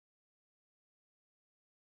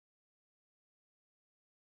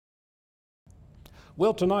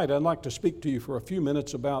Well, tonight I'd like to speak to you for a few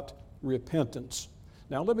minutes about repentance.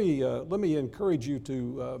 Now, let me encourage you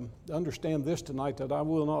to understand this tonight, that I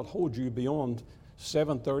will not hold you beyond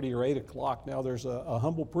 7:30 or 8 o'clock. Now, there's a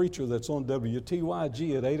humble preacher that's on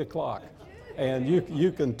WTYG at 8 o'clock, and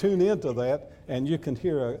you can tune into that, and you can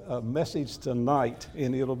hear a message tonight,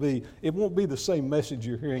 and it won't be the same message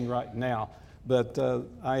you're hearing right now, but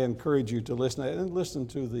I encourage you to listen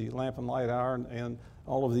to the Lamp and Light Hour and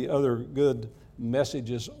all of the other good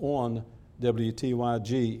messages on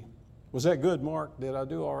WTYG. Was that good, Mark? Did I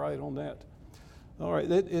do all right on that? All right.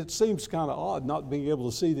 It seems kind of odd not being able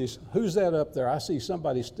to see these. Who's that up there? I see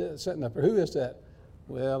somebody sitting up there. Who is that?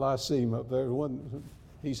 Well, I see him up there.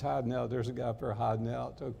 He's hiding out. There's a guy up there hiding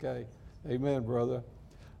out. Okay. Amen, brother.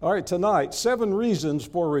 All right, tonight, 7 reasons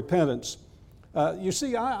for repentance. You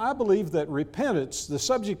see, I believe that repentance, the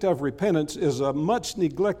subject of repentance, is a much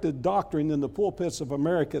neglected doctrine in the pulpits of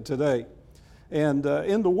America today. And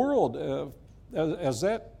in the world,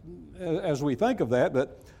 as we think of that,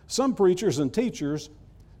 but some preachers and teachers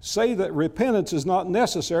say that repentance is not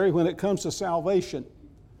necessary when it comes to salvation.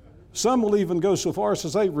 Some will even go so far as to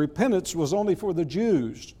say repentance was only for the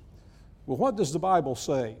Jews. Well, what does the Bible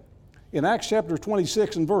say? In Acts chapter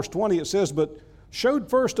 26 and verse 20, it says, "But showed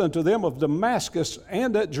first unto them of Damascus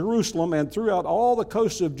and at Jerusalem and throughout all the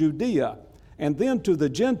coasts of Judea, and then to the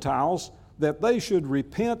Gentiles, that they should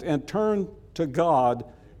repent and turn to God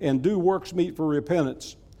and do works meet for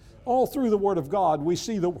repentance." All through the Word of God, we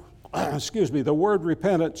see the word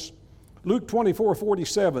repentance. Luke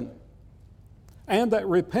 24:47, "And that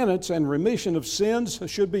repentance and remission of sins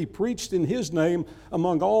should be preached in His name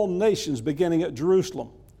among all nations, beginning at Jerusalem."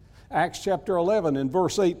 Acts chapter 11 and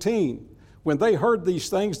verse 18, "When they heard these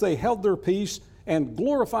things, they held their peace and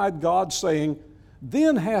glorified God, saying,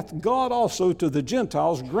 Then hath God also to the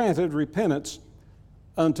Gentiles granted repentance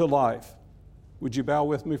unto life." Would you bow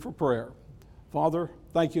with me for prayer? Father,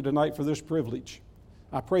 thank you tonight for this privilege.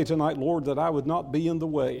 I pray tonight, Lord, that I would not be in the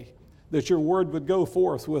way, that your word would go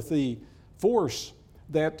forth with the force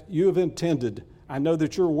that you have intended. I know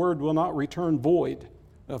that your word will not return void.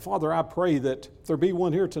 Father, I pray that if there be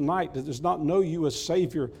one here tonight that does not know you as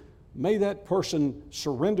Savior, may that person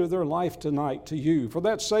surrender their life tonight to you. For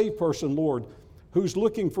that saved person, Lord, who's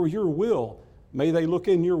looking for your will, may they look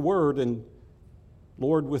in your word, and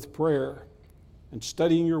Lord, with prayer and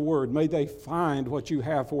studying your word, may they find what you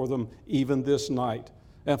have for them even this night.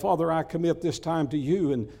 And Father, I commit this time to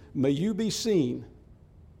you, and may you be seen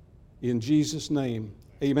in Jesus' name.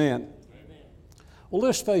 Amen. Well,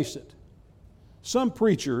 let's face it. Some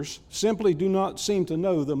preachers simply do not seem to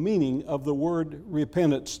know the meaning of the word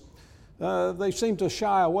repentance. They seem to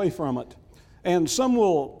shy away from it. And some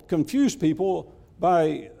will confuse people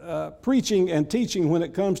by preaching and teaching when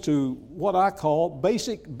it comes to what I call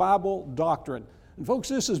basic Bible doctrine. And folks,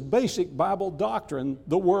 this is basic Bible doctrine,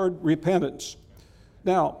 the word repentance.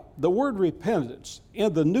 Now, the word repentance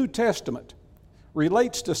in the New Testament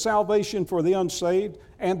relates to salvation for the unsaved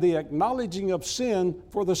and the acknowledging of sin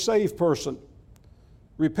for the saved person.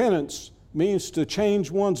 Repentance means to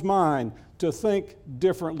change one's mind, to think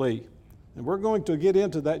differently. And we're going to get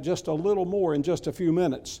into that just a little more in just a few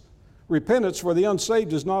minutes. Repentance for the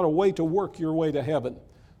unsaved is not a way to work your way to heaven.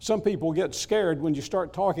 Some people get scared when you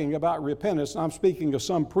start talking about repentance. I'm speaking of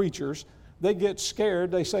some preachers. They get scared.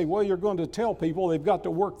 They say, well, you're going to tell people they've got to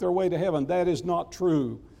work their way to heaven. That is not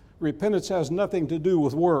true. Repentance has nothing to do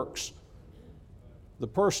with works. The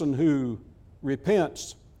person who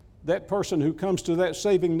repents, that person who comes to that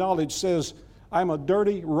saving knowledge says, I'm a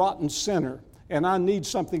dirty, rotten sinner, and I need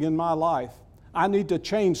something in my life. I need to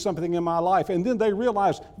change something in my life. And then they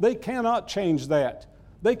realize they cannot change that.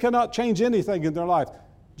 They cannot change anything in their life.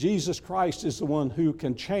 Jesus Christ is the one who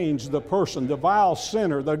can change the person, the vile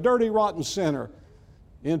sinner, the dirty, rotten sinner,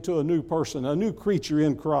 into a new person, a new creature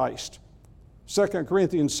in Christ. 2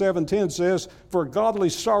 Corinthians 7:10 says, "For godly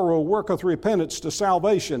sorrow worketh repentance to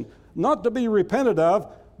salvation, not to be repented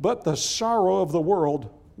of, but the sorrow of the world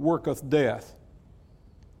worketh death."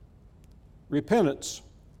 Repentance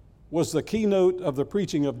was the keynote of the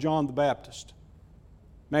preaching of John the Baptist.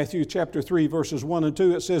 Matthew chapter 3, verses 1 and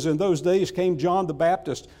 2, it says, "In those days came John the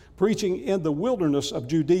Baptist, preaching in the wilderness of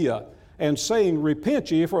Judea, and saying,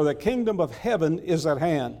 Repent ye, for the kingdom of heaven is at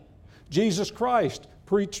hand." Jesus Christ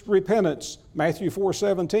preached repentance. Matthew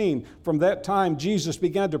 4:17, from that time Jesus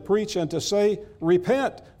began to preach and to say,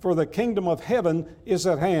 Repent, for the kingdom of heaven is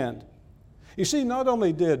at hand. You see, not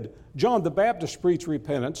only did John the Baptist preach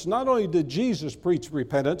repentance, not only did Jesus preach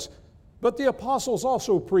repentance, but the apostles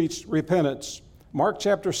also preached repentance. Mark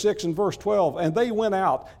chapter 6 and verse 12, "And they went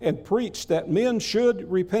out and preached that men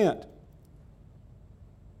should repent."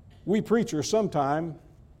 we preachers sometimes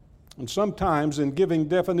in giving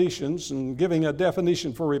definitions and giving a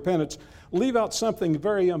definition for repentance, leave out something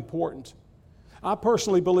very important. I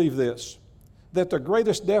personally believe this, that the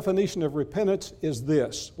greatest definition of repentance is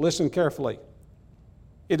this. Listen carefully.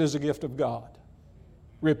 It is a gift of God.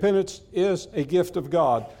 Repentance is a gift of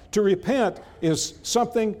God. To repent is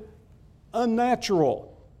something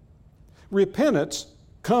unnatural. Repentance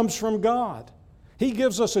comes from God. He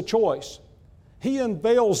gives us a choice. He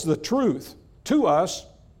unveils the truth to us,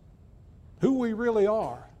 who we really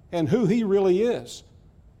are and who He really is.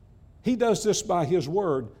 He does this by His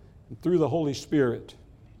Word and through the Holy Spirit.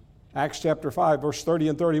 Acts chapter 5, verse 30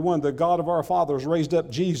 and 31, the God of our fathers raised up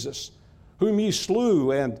Jesus, whom ye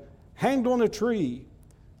slew and hanged on a tree.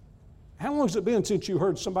 How long has it been since you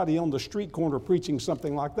heard somebody on the street corner preaching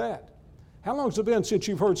something like that? How long has it been since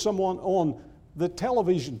you've heard someone on the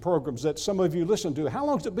television programs that some of you listen to? How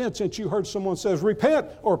long has it been since you heard someone says, repent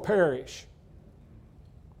or perish?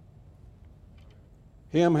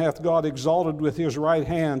 Him hath God exalted with His right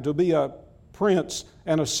hand to be a prince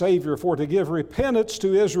and a savior, for to give repentance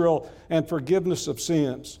to Israel and forgiveness of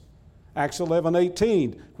sins. Acts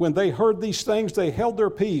 11:18, when they heard these things, they held their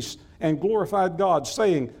peace and glorified God,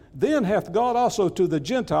 saying, then hath God also to the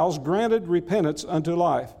Gentiles granted repentance unto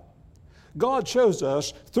life. God shows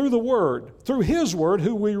us through the Word, through His Word,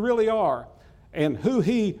 who we really are and who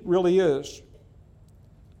He really is.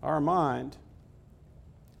 Our mind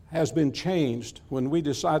has been changed when we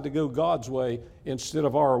decide to go God's way instead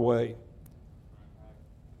of our way.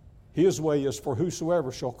 His way is for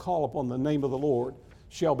whosoever shall call upon the name of the Lord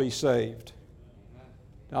shall be saved.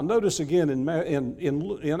 Now notice again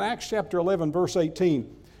in Acts chapter 11, verse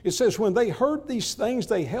 18, it says, when they heard these things,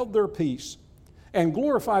 they held their peace and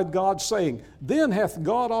glorified God, saying, then hath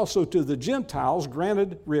God also to the Gentiles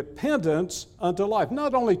granted repentance unto life.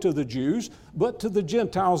 Not only to the Jews, but to the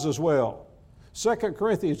Gentiles as well. 2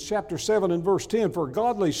 Corinthians chapter 7 and verse 10, for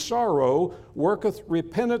godly sorrow worketh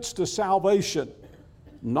repentance to salvation,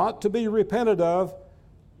 not to be repented of,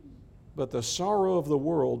 but the sorrow of the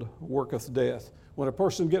world worketh death. When a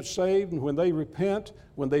person gets saved and when they repent,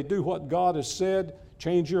 when they do what God has said,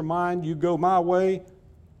 change your mind, you go my way,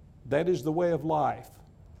 that is the way of life.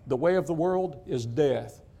 The way of the world is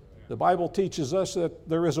death. The Bible teaches us that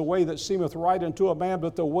there is a way that seemeth right unto a man,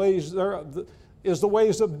 but the ways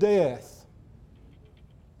of death.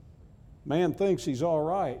 Man thinks he's all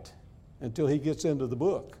right until he gets into the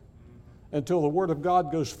book, until the Word of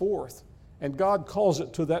God goes forth, and God calls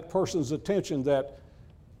it to that person's attention that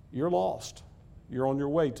you're lost. You're on your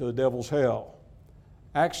way to the devil's hell.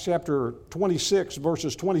 Acts chapter 26,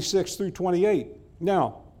 verses 26 through 28.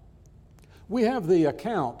 Now, we have the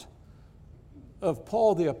account of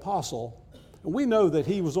Paul the Apostle. We know that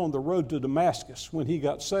he was on the road to Damascus when he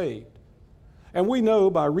got saved. And we know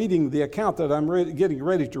by reading the account that I'm getting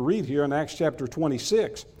ready to read here in Acts chapter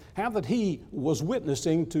 26, how that he was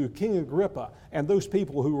witnessing to King Agrippa and those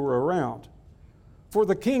people who were around. For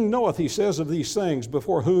the king knoweth, he says, of these things,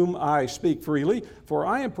 before whom I speak freely, for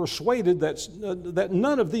I am persuaded that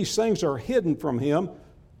none of these things are hidden from him,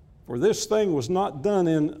 for this thing was not done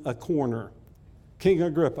in a corner. King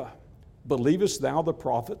Agrippa, believest thou the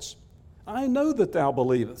prophets? I know that thou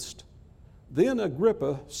believest. Then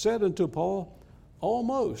Agrippa said unto Paul,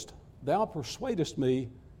 almost thou persuadest me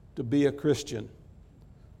to be a Christian.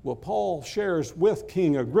 Well, Paul shares with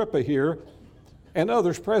King Agrippa here and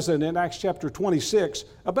others present in Acts chapter 26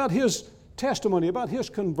 about his testimony, about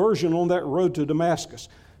his conversion on that road to Damascus.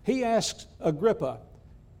 He asks Agrippa,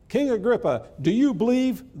 King Agrippa, do you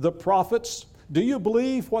believe the prophets? Do you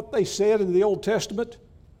believe what they said in the Old Testament?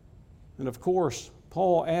 And of course,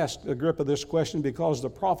 Paul asked Agrippa this question because the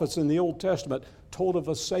prophets in the Old Testament told of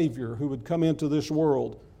a Savior who would come into this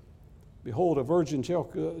world. Behold, a virgin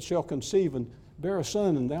shall conceive and bear a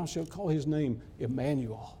son, and thou shalt call his name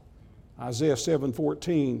Emmanuel. Isaiah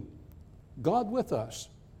 7:14, God with us.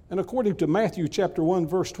 And according to Matthew chapter 1,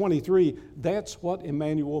 verse 23, that's what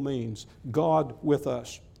Emmanuel means, God with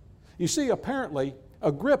us. You see, apparently,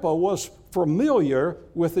 Agrippa was familiar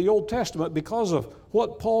with the Old Testament because of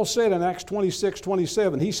what Paul said in Acts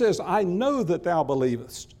 26:27. He says, I know that thou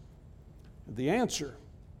believest. The answer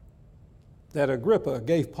that Agrippa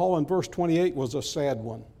gave Paul in verse 28 was a sad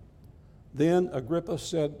one. Then Agrippa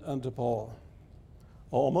said unto Paul,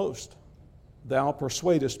 almost thou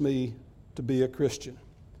persuadest me to be a Christian.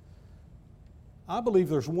 I believe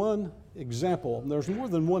there's one example, and there's more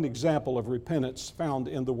than one example of repentance found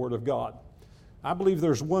in the Word of God. I believe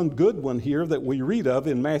there's one good one here that we read of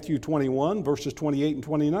in Matthew 21, verses 28 and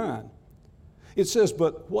 29. It says,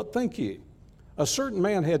 but what think ye? A certain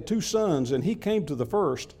man had 2 sons, and he came to the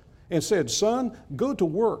first and said, Son, go to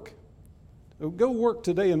work Go work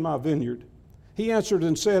today in my vineyard. He answered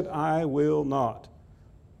and said, I will not.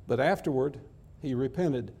 But afterward, he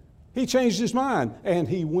repented. He changed his mind, and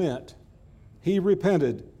he went. He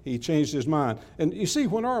repented. He changed his mind. And you see,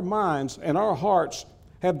 when our minds and our hearts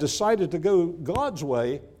have decided to go God's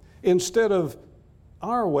way instead of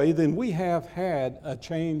our way, then we have had a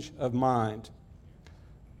change of mind.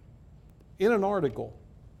 In an article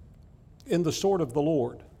in The Sword of the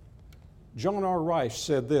Lord, John R. Rice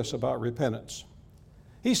said this about repentance.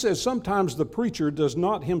 He says, sometimes the preacher does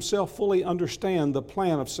not himself fully understand the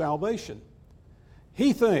plan of salvation.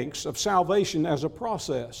 He thinks of salvation as a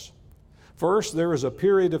process. First, there is a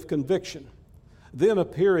period of conviction, then a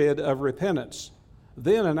period of repentance,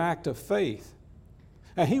 then an act of faith.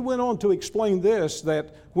 And he went on to explain this,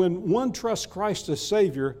 that when one trusts Christ as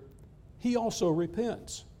Savior, he also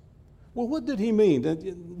repents. Well, what did he mean?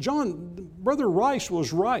 Brother Rice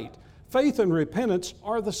was right. Faith and repentance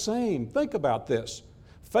are the same. Think about this.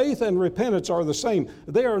 Faith and repentance are the same.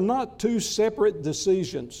 They are not two separate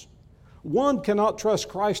decisions. One cannot trust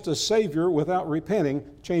Christ as Savior without repenting,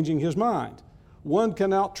 changing his mind. One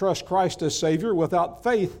cannot trust Christ as Savior without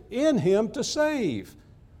faith in Him to save.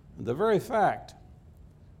 The very fact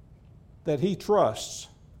that he trusts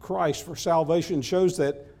Christ for salvation shows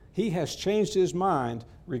that he has changed his mind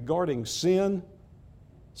regarding sin,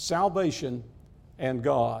 salvation, and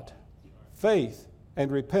God. Faith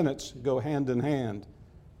and repentance go hand in hand.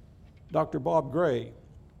 Dr. Bob Gray,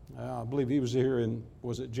 I believe he was here in,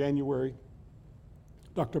 was it January?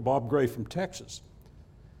 Dr. Bob Gray from Texas.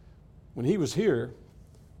 When he was here,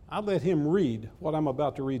 I let him read what I'm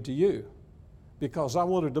about to read to you because I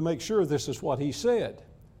wanted to make sure this is what he said.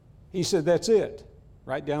 He said, that's it,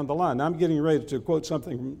 right down the line. Now, I'm getting ready to quote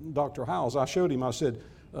something from Dr. Howells. I showed him, I said,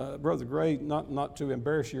 Brother Gray, not to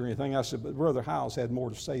embarrass you or anything, I said, but Brother Howells had more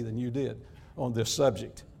to say than you did on this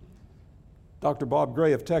subject. Dr. Bob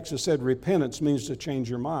Gray of Texas said, repentance means to change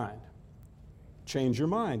your mind. Change your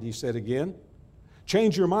mind, he said again.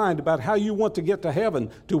 Change your mind about how you want to get to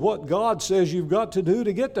heaven, to what God says you've got to do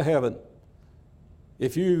to get to heaven.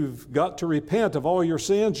 If you've got to repent of all your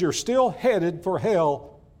sins, you're still headed for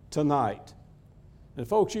hell tonight. And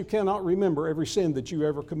folks, you cannot remember every sin that you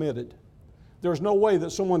ever committed. There's no way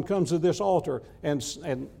that someone comes to this altar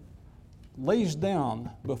and lays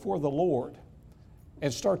down before the Lord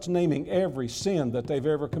and starts naming every sin that they've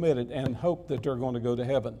ever committed and hope that they're going to go to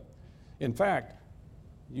heaven. In fact,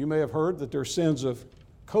 you may have heard that there's sins of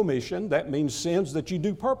commission. That means sins that you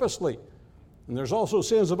do purposely. And there's also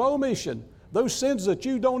sins of omission, those sins that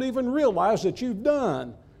you don't even realize that you've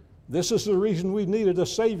done. This is the reason we needed a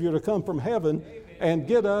Savior to come from heaven and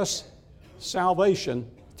get us salvation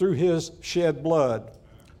through His shed blood.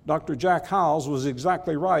 Dr. Jack Howells was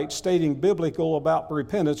exactly right, stating biblical about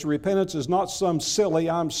repentance. Repentance is not some silly,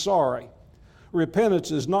 I'm sorry. Repentance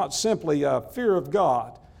is not simply a fear of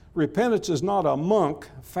God. Repentance is not a monk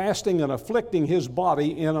fasting and afflicting his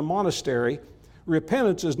body in a monastery.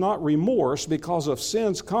 Repentance is not remorse because of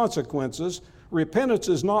sin's consequences. Repentance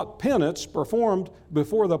is not penance performed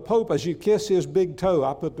before the Pope as you kiss his big toe.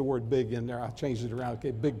 I put the word big in there. I changed it around.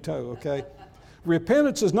 Okay, big toe, okay?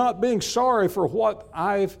 Repentance is not being sorry for what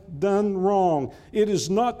I've done wrong. It is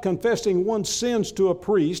not confessing one's sins to a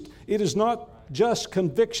priest. It is not just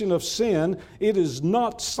conviction of sin. It is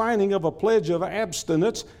not signing of a pledge of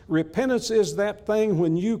abstinence. Repentance is that thing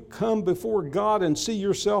when you come before God and see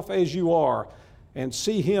yourself as you are and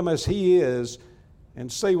see Him as He is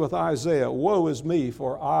and say with Isaiah, woe is me,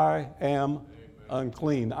 for I am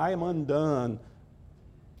unclean. I am undone.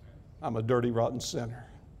 I'm a dirty, rotten sinner.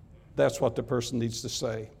 That's what the person needs to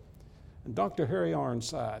say. And Dr. Harry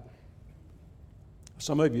Ironside,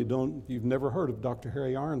 some of you've never heard of Dr.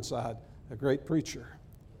 Harry Ironside, a great preacher.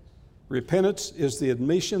 Repentance is the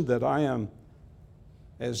admission that I am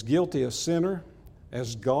as guilty a sinner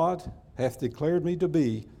as God hath declared me to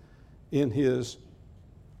be in His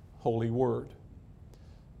holy word.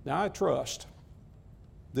 Now I trust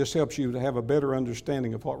this helps you to have a better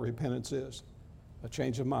understanding of what repentance is, a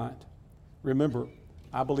change of mind. Remember,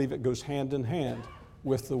 I believe it goes hand in hand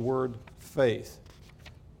with the word faith.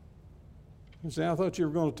 You say, I thought you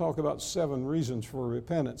were going to talk about 7 reasons for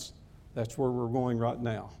repentance. That's where we're going right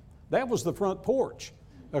now. That was the front porch.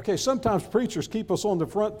 Okay, sometimes preachers keep us on the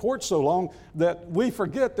front porch so long that we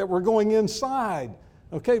forget that we're going inside.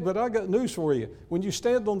 Okay, but I got news for you. When you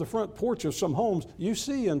stand on the front porch of some homes, you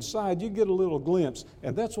see inside, you get a little glimpse.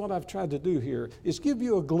 And that's what I've tried to do here, is give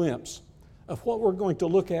you a glimpse of what we're going to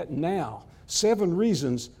look at now. 7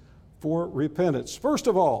 reasons for repentance. First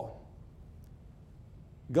of all,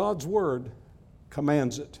 God's Word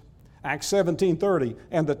commands it. Acts 17:30,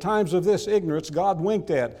 and the times of this ignorance God winked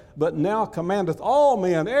at, but now commandeth all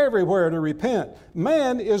men everywhere to repent.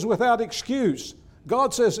 Man is without excuse.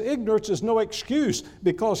 God says ignorance is no excuse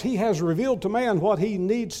because He has revealed to man what he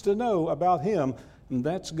needs to know about him, and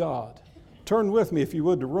that's God. Turn with me, if you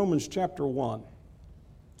would, to Romans chapter 1.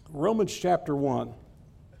 Romans chapter 1.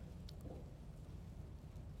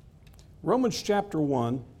 Romans chapter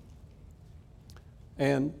 1,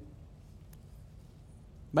 and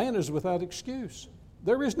man is without excuse.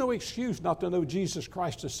 There is no excuse not to know Jesus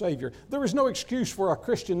Christ as Savior. There is no excuse for a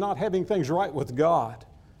Christian not having things right with God.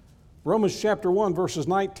 Romans chapter 1, verses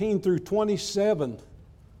 19 through 27. You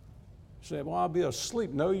say, well, I'll be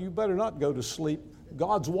asleep. No, you better not go to sleep.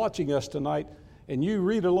 God's watching us tonight, and you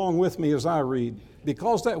read along with me as I read.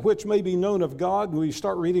 Because that which may be known of God, we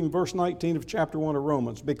start reading verse 19 of chapter 1 of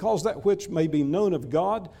Romans. Because that which may be known of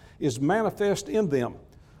God is manifest in them.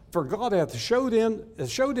 For God hath showed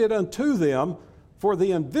it unto them, for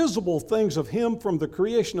the invisible things of Him from the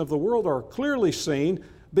creation of the world are clearly seen,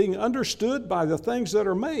 being understood by the things that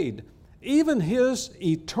are made, even His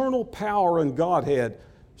eternal power and Godhead,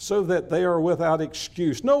 so that they are without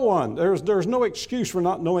excuse. There's no excuse for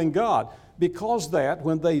not knowing God, because that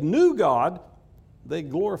when they knew God, they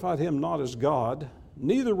glorified Him not as God,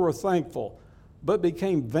 neither were thankful, but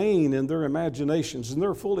became vain in their imaginations, and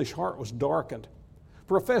their foolish heart was darkened.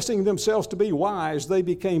 Professing themselves to be wise, they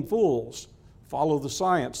became fools. Follow the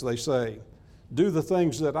science, they say. Do the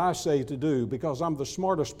things that I say to do, because I'm the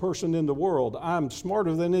smartest person in the world. I'm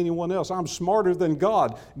smarter than anyone else. I'm smarter than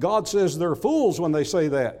God. God says they're fools when they say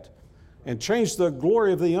that. And change the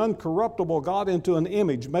glory of the uncorruptible God into an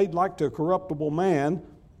image made like to a corruptible man,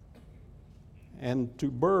 and to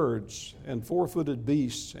birds and four-footed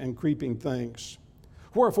beasts and creeping things.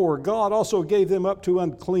 Wherefore God also gave them up to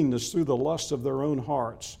uncleanness through the lusts of their own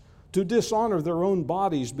hearts, to dishonor their own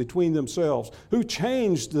bodies between themselves, who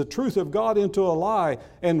changed the truth of God into a lie,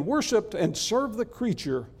 and worshiped and served the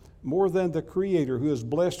creature more than the Creator, who is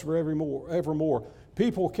blessed evermore.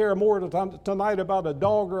 People care more tonight about a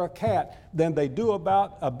dog or a cat than they do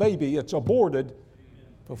about a baby. It's aborted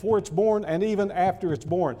before it's born and even after it's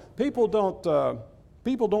born. People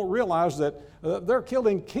don't realize that they're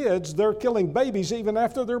killing kids, they're killing babies even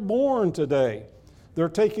after they're born today. They're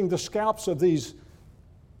taking the scalps of these.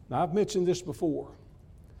 Now, I've mentioned this before.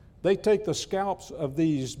 They take the scalps of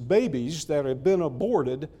these babies that have been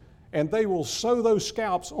aborted, and they will sew those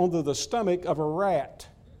scalps onto the stomach of a rat,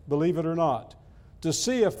 believe it or not, to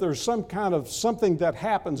see if there's some kind of something that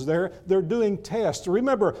happens there. They're doing tests.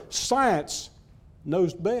 Remember, science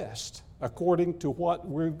knows best, according to what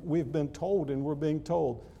we've been told and we're being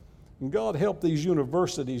told. And God help these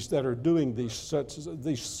universities that are doing these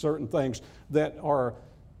certain things that are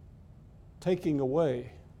taking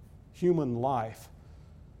away human life,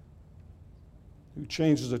 who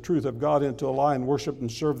changes the truth of God into a lie, and worship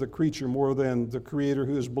and serve the creature more than the Creator,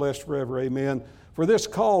 who is blessed forever. Amen. For this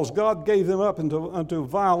cause God gave them up unto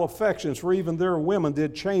vile affections, for even their women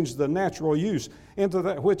did change the natural use into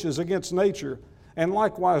that which is against nature. And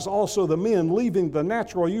likewise also the men, leaving the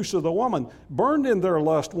natural use of the woman, burned in their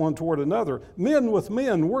lust one toward another, men with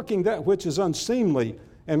men, working that which is unseemly,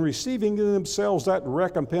 and receiving in themselves that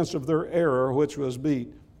recompense of their error which was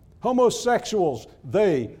meet. Homosexuals,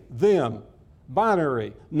 they, them,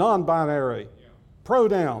 binary, non-binary,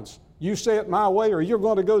 pronouns. You say it my way or you're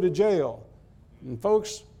going to go to jail. And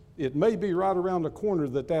folks, it may be right around the corner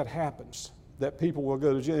that happens, that people will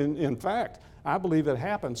go to jail. In fact, I believe it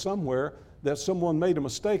happened somewhere that someone made a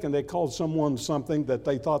mistake and they called someone something that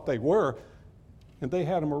they thought they were, and they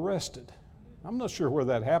had them arrested. I'm not sure where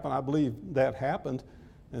that happened. I believe that happened,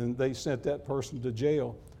 and they sent that person to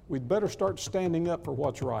jail. We'd better start standing up for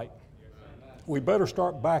what's right. We better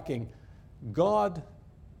start backing God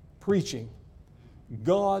preaching,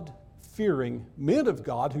 God fearing men of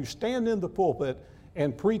God who stand in the pulpit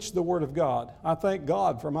and preach the Word of God. I thank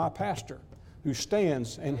God for my pastor who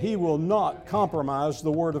stands, and he will not compromise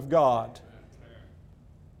the Word of God.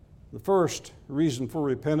 The first reason for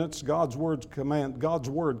repentance, God's Word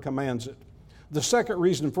commands it. The second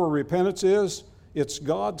reason for repentance is it's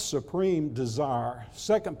God's supreme desire.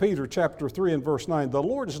 2 Peter chapter 3 and verse 9, the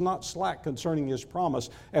Lord is not slack concerning His promise,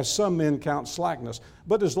 as some men count slackness,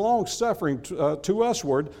 but is long-suffering to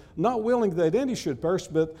usward, not willing that any should perish,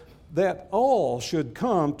 but that all should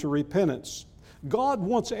come to repentance. God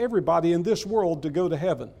wants everybody in this world to go to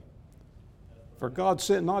heaven. For God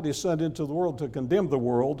sent not His Son into the world to condemn the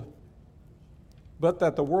world, but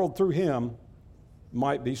that the world through Him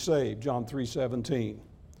might be saved. John 3:17.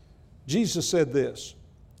 Jesus said this,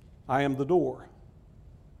 I am the door.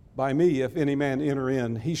 By me, if any man enter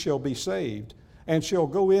in, he shall be saved, and shall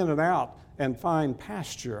go in and out and find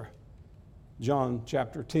pasture. John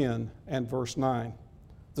chapter 10 and verse 9.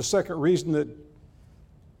 The second reason that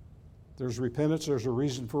there's repentance, there's a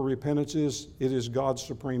reason for repentance, is it is God's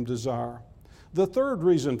supreme desire. The third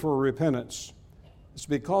reason for repentance is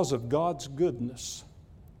because of God's goodness.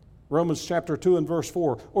 Romans chapter 2 and verse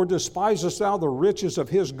 4, or despisest thou the riches of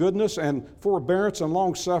his goodness and forbearance and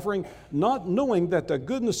long-suffering, not knowing that the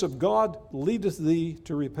goodness of God leadeth thee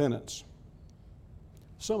to repentance.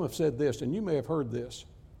 Some have said this, and you may have heard this.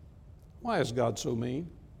 Why is God so mean?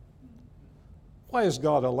 Why is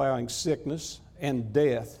God allowing sickness and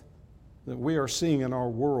death that we are seeing in our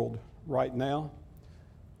world right now?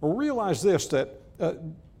 Well, realize this,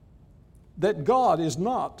 that God is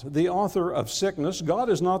not the author of sickness. God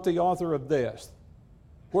is not the author of death.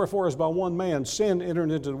 Wherefore, as by one man sin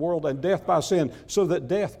entered into the world, and death by sin, so that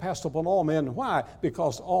death passed upon all men. Why?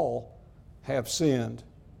 Because all have sinned.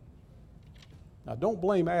 Now, don't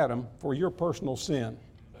blame Adam for your personal sin.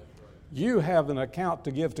 You have an account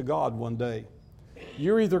to give to God one day.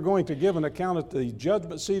 You're either going to give an account at the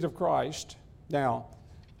judgment seat of Christ. Now,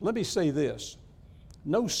 let me say this.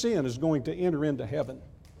 No sin is going to enter into heaven.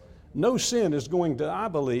 No sin is going to, I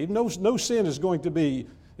believe, no sin is going to be,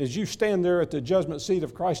 as you stand there at the judgment seat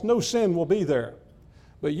of Christ, no sin will be there.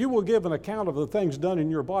 But you will give an account of the things done in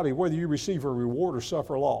your body, whether you receive a reward or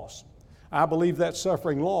suffer loss. I believe that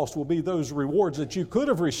suffering loss will be those rewards that you could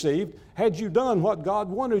have received had you done what God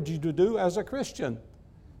wanted you to do as a Christian.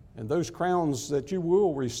 And those crowns that you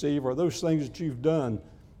will receive are those things that you've done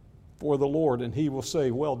for the Lord, and He will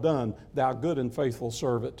say, well done, thou good and faithful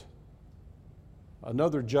servant.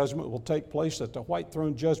 Another judgment will take place at the white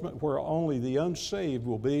throne judgment, where only the unsaved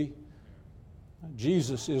will be.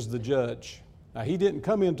 Jesus is the judge. Now, He didn't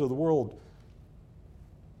come into the world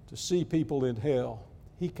to see people in hell.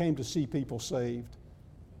 He came to see people saved.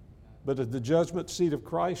 But at the judgment seat of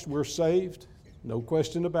Christ, we're saved. No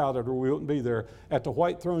question about it, or we wouldn't be there. At the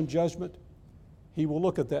white throne judgment, He will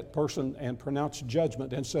look at that person and pronounce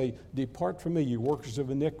judgment and say, depart from me, you workers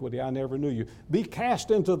of iniquity, I never knew you. Be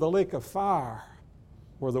cast into the lake of fire,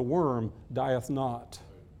 where the worm dieth not.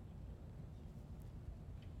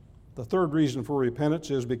 The third reason for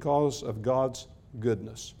repentance is because of God's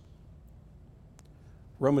goodness.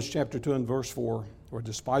 Romans chapter 2 and verse 4, or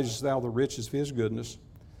despisest thou the riches of his goodness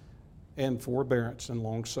and forbearance and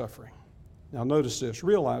long-suffering. Now notice this,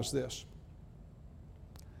 realize this.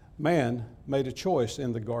 Man made a choice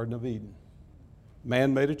in the Garden of Eden.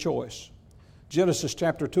 Man made a choice. Genesis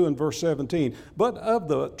chapter 2 and verse 17, but of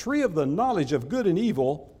the tree of the knowledge of good and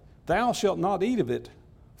evil, thou shalt not eat of it,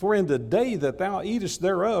 for in the day that thou eatest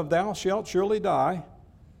thereof, thou shalt surely die.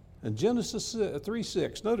 And Genesis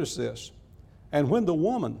 3:6, notice this. And when the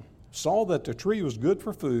woman saw that the tree was good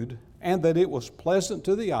for food, and that it was pleasant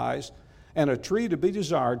to the eyes, and a tree to be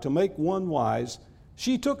desired to make one wise,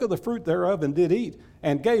 she took of the fruit thereof and did eat,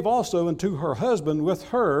 and gave also unto her husband with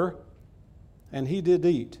her, and he did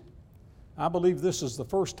eat. I believe this is the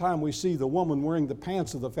first time we see the woman wearing the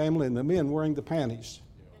pants of the family and the men wearing the panties.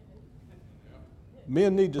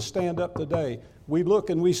 Men need to stand up today. We look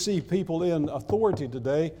and we see people in authority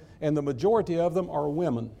today, and the majority of them are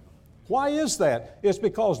women. Why is that? It's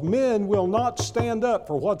because men will not stand up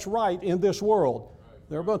for what's right in this world.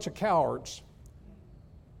 They're a bunch of cowards.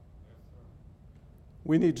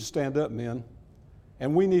 We need to stand up, men,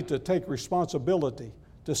 and we need to take responsibility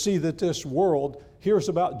to see that this world hears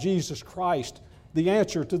about Jesus Christ. The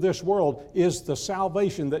answer to this world is the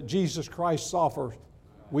salvation that Jesus Christ offers.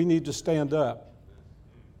 We need to stand up.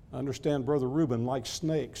 I understand Brother Reuben likes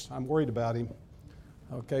snakes. I'm worried about him.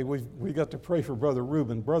 Okay, we got to pray for Brother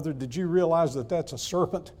Reuben. Brother, did you realize that that's a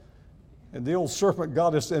serpent? And the old serpent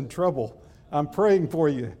got us in trouble. I'm praying for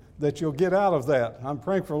you that you'll get out of that. I'm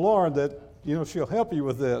praying for Lauren that, she'll help you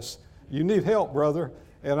with this. You need help, brother,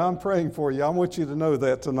 and I'm praying for you. I want you to know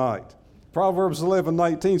that tonight. Proverbs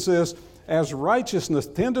 11:19 says, as righteousness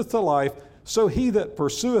tendeth to life, so he that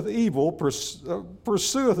pursueth evil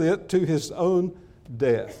pursueth it to his own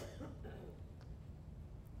death.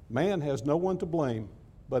 Man has no one to blame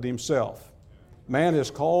but himself. Man has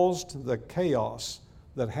caused the chaos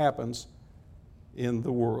that happens in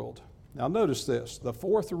the world. Now notice this, the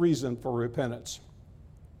fourth reason for repentance.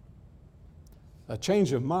 A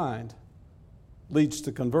change of mind leads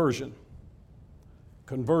to conversion.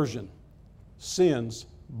 Conversion, sins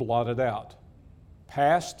blotted out.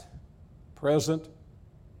 Past, present,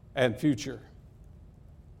 and future.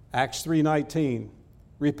 Acts 3:19,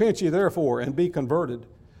 repent ye therefore and be converted,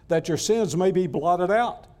 that your sins may be blotted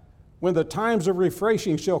out, when the times of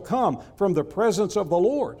refreshing shall come from the presence of the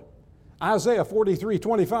Lord. Isaiah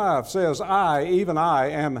 43:25 says, I, even I,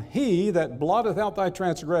 am he that blotteth out thy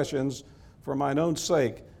transgressions for mine own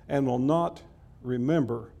sake, and will not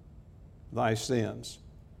remember thy sins.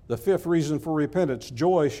 The fifth reason for repentance,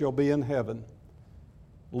 joy shall be in heaven.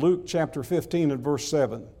 Luke chapter 15 and verse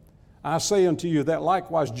 7. I say unto you that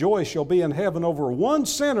likewise joy shall be in heaven over one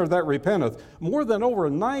sinner that repenteth, more than over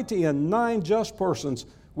 99 just persons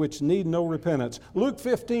which need no repentance. Luke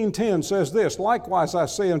 15:10 says this, likewise I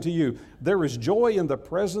say unto you, there is joy in the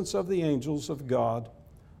presence of the angels of God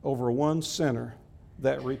over one sinner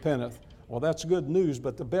that repenteth. Well, that's good news,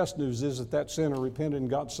 but the best news is that sinner repented and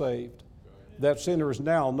got saved. That sinner is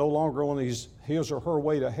now no longer on his or her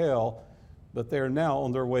way to hell, but they're now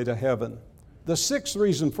on their way to heaven. The sixth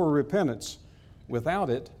reason for repentance, without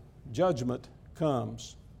it, judgment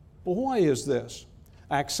comes. Well, why is this?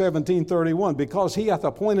 Acts 17:31, because he hath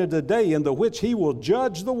appointed a day in the which he will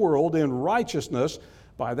judge the world in righteousness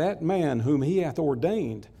by that man whom he hath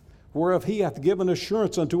ordained, whereof he hath given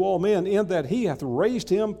assurance unto all men, in that he hath raised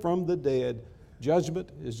him from the dead. Judgment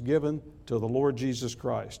is given to the Lord Jesus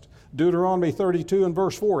Christ. Deuteronomy 32 and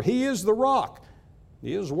verse 4, he is the rock.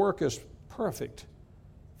 His work is perfect.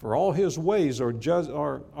 For all his ways are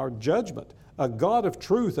judgment. A God of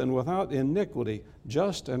truth and without iniquity,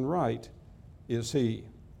 just and right is he.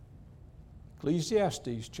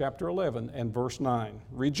 Ecclesiastes chapter 11 and verse 9.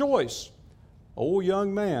 Rejoice, O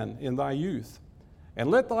young man, in thy youth, and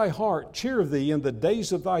let thy heart cheer thee in the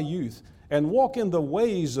days of thy youth, and walk in the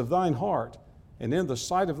ways of thine heart, and in the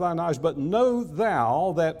sight of thine eyes. But know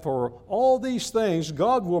thou that for all these things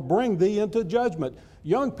God will bring thee into judgment.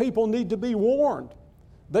 Young people need to be warned.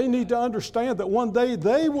 They need to understand that one day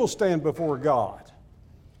they will stand before God.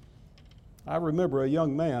 I remember a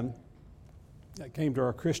young man that came to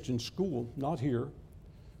our Christian school, not here,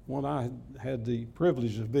 when I had the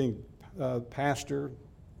privilege of being pastor,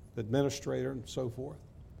 administrator, and so forth.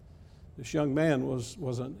 This young man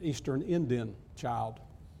was an Eastern Indian child.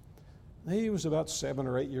 He was about 7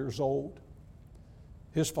 or 8 years old.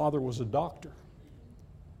 His father was a doctor.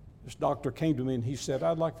 This doctor came to me and he said,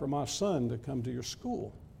 I'd like for my son to come to your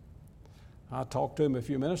school. I talked to him a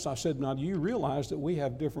few minutes. I said, now do you realize that we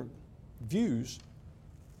have different views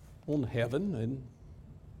on heaven and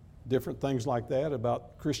different things like that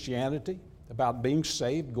about Christianity, about being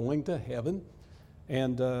saved, going to heaven?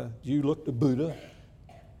 And you look to Buddha,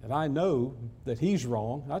 and I know that he's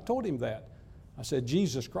wrong. I told him that. I said,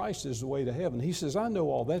 Jesus Christ is the way to heaven. He says, I know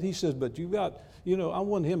all that. He says, but I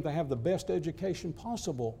want him to have the best education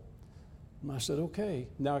possible. And I said, okay.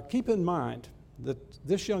 Now keep in mind that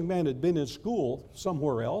this young man had been in school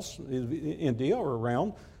somewhere else, in India or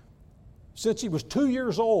around, since he was 2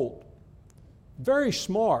 years old. Very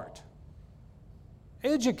smart,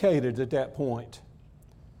 educated at that point.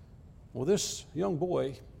 Well, this young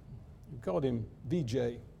boy, we called him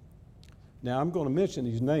VJ. Now, I'm going to mention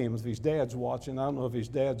his name if his dad's watching. I don't know if his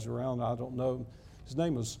dad's around. I don't know. His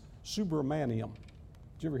name was Subramaniam.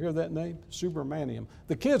 Did you ever hear that name? Subramaniam.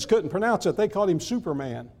 The kids couldn't pronounce it. They called him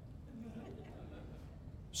Superman.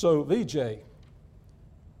 So VJ,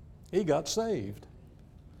 he got saved.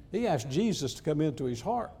 He asked Jesus to come into his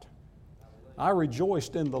heart. I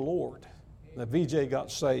rejoiced in the Lord that VJ got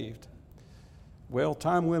saved. Well,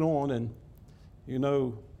 time went on, and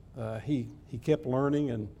he kept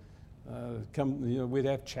learning, and we'd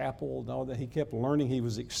have chapel and all that. He kept learning. He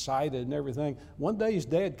was excited and everything. One day his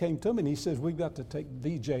dad came to me and he says, we've got to take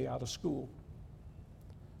VJ out of school.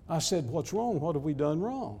 I said, what's wrong? What have we done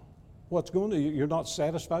wrong? What's going on? You're not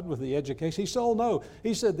satisfied with the education? He said, oh no.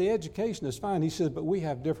 He said, the education is fine. He said, but we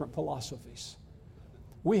have different philosophies.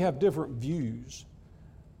 We have different views.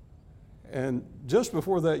 And just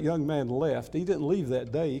before that young man left, he didn't leave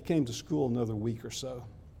that day. He came to school another week or so.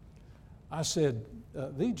 I said,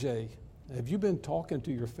 VJ, have you been talking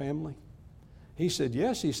to your family? He said,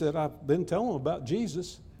 yes. He said, I've been telling them about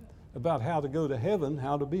Jesus, about how to go to heaven,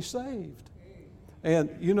 how to be saved. And,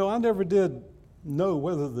 I never did know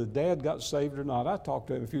whether the dad got saved or not. I talked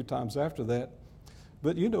to him a few times after that.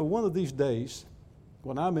 But, one of these days,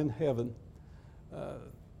 when I'm in heaven,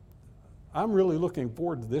 I'm really looking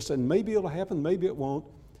forward to this, and maybe it'll happen, maybe it won't.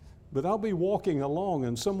 But I'll be walking along,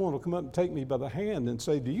 and someone will come up and take me by the hand and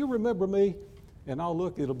say, do you remember me? And I'll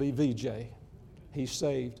look, it'll be VJ. He's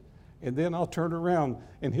saved. And then I'll turn around,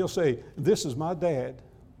 and he'll say, this is my dad.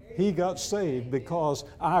 He got saved because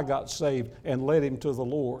I got saved and led him to the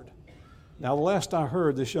Lord. Now, the last I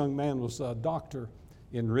heard, this young man was a doctor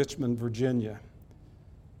in Richmond, Virginia.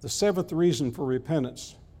 The seventh reason for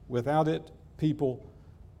repentance, without it, people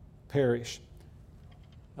perish.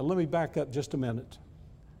 Now, let me back up just a minute.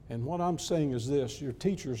 And what I'm saying is this, your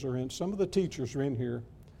teachers are in, some of the teachers are in here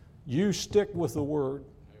You stick with the Word.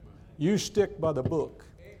 You stick by the book.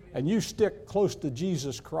 And you stick close to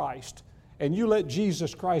Jesus Christ. And you let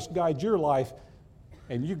Jesus Christ guide your life,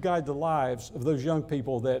 and you guide the lives of those young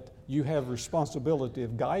people that you have responsibility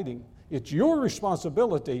of guiding. It's your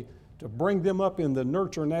responsibility to bring them up in the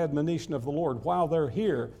nurture and admonition of the Lord while they're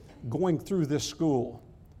here going through this school.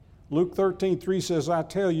 Luke 13:3 says, I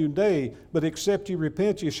tell you, nay, but except ye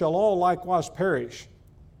repent, ye shall all likewise perish.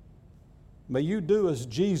 May you do as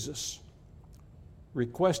Jesus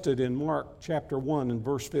requested in Mark chapter 1 and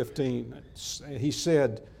verse 15. He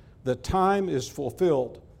said, the time is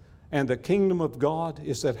fulfilled, and the kingdom of God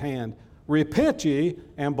is at hand. Repent ye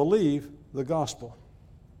and believe the gospel.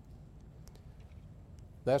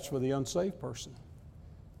 That's for the unsaved person.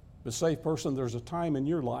 The saved person, there's a time in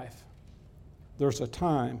your life. There's a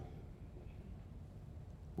time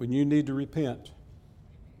when you need to repent,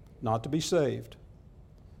 not to be saved.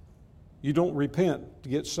 You don't repent to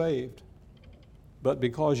get saved, but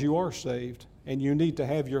because you are saved, and you need to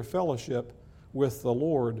have your fellowship with the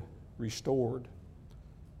Lord restored.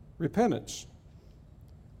 Repentance.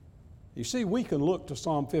 You see, we can look to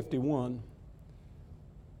Psalm 51.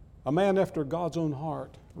 A man after God's own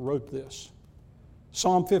heart wrote this.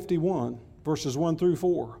 Psalm 51, verses 1 through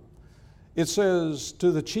 4. It says,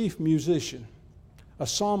 to the chief musician, a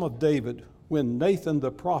psalm of David, when Nathan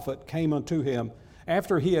the prophet came unto him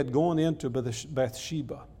after he had gone into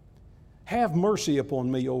Bathsheba. Have mercy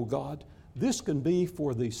upon me, O God. This can be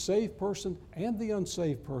for the saved person and the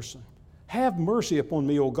unsaved person. Have mercy upon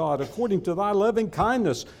me, O God, according to thy loving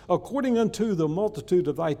kindness, according unto the multitude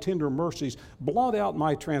of thy tender mercies. Blot out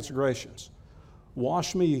my transgressions.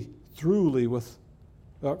 Wash me thoroughly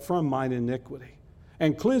from mine iniquity,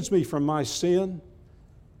 and cleanse me from my sin.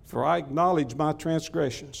 For I acknowledge my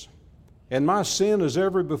transgressions, and my sin is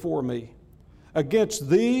ever before me. Against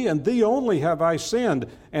thee and thee only have I sinned,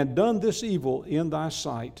 and done this evil in thy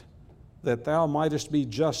sight, that thou mightest be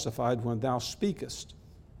justified when thou speakest,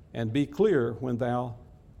 and be clear when thou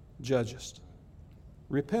judgest.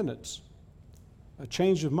 Repentance, a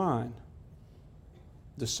change of mind,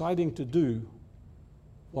 deciding to do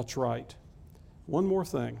what's right. One more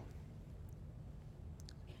thing.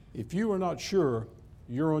 If you are not sure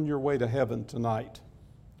you're on your way to heaven tonight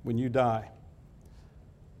when you die,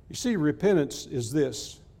 you see, repentance is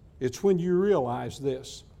this. It's when you realize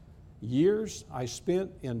this. Years I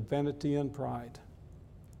spent in vanity and pride,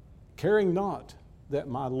 caring not that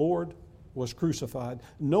my Lord was crucified,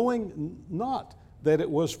 knowing not that it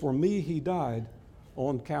was for me he died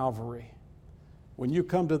on Calvary. When you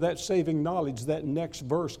come to that saving knowledge, that next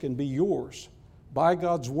verse can be yours. By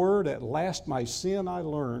God's word, at last my sin I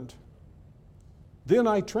learned. Then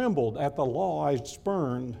I trembled at the law I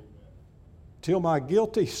spurned, till my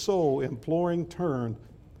guilty soul imploring turned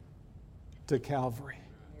to Calvary.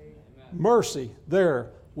 Mercy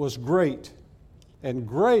there was great, and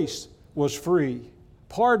grace was free.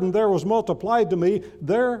 Pardon there was multiplied to me.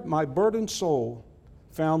 There my burdened soul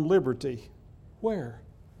found liberty. Where?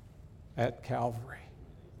 At Calvary.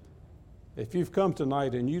 If you've come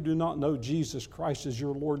tonight and you do not know Jesus Christ as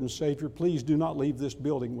your Lord and Savior, please do not leave this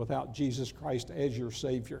building without Jesus Christ as your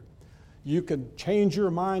Savior. You can change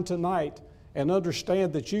your mind tonight and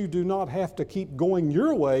understand that you do not have to keep going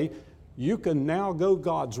your way. You can now go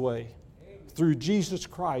God's way through Jesus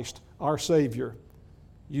Christ, our Savior.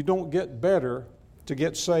 You don't get better to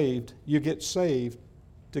get saved. You get saved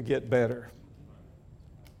to get better.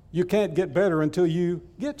 You can't get better until you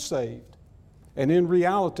get saved. And in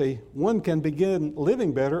reality, one can begin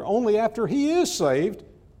living better only after he is saved.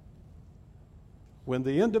 When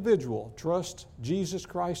the individual trusts Jesus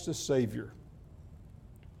Christ as Savior,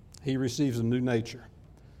 he receives a new nature.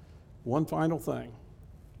 One final thing.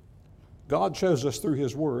 God shows us through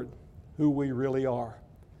His Word who we really are.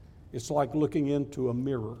 It's like looking into a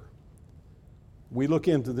mirror. We look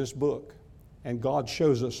into this book, and God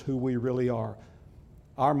shows us who we really are.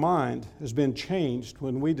 Our mind has been changed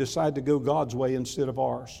when we decide to go God's way instead of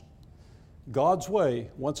ours. God's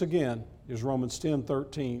way, once again, is Romans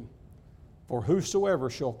 10:13. For whosoever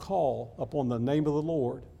shall call upon the name of the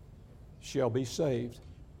Lord shall be saved.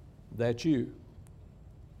 That's you.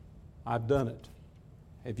 I've done it.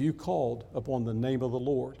 Have you called upon the name of the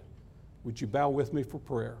Lord? Would you bow with me for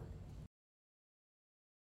prayer?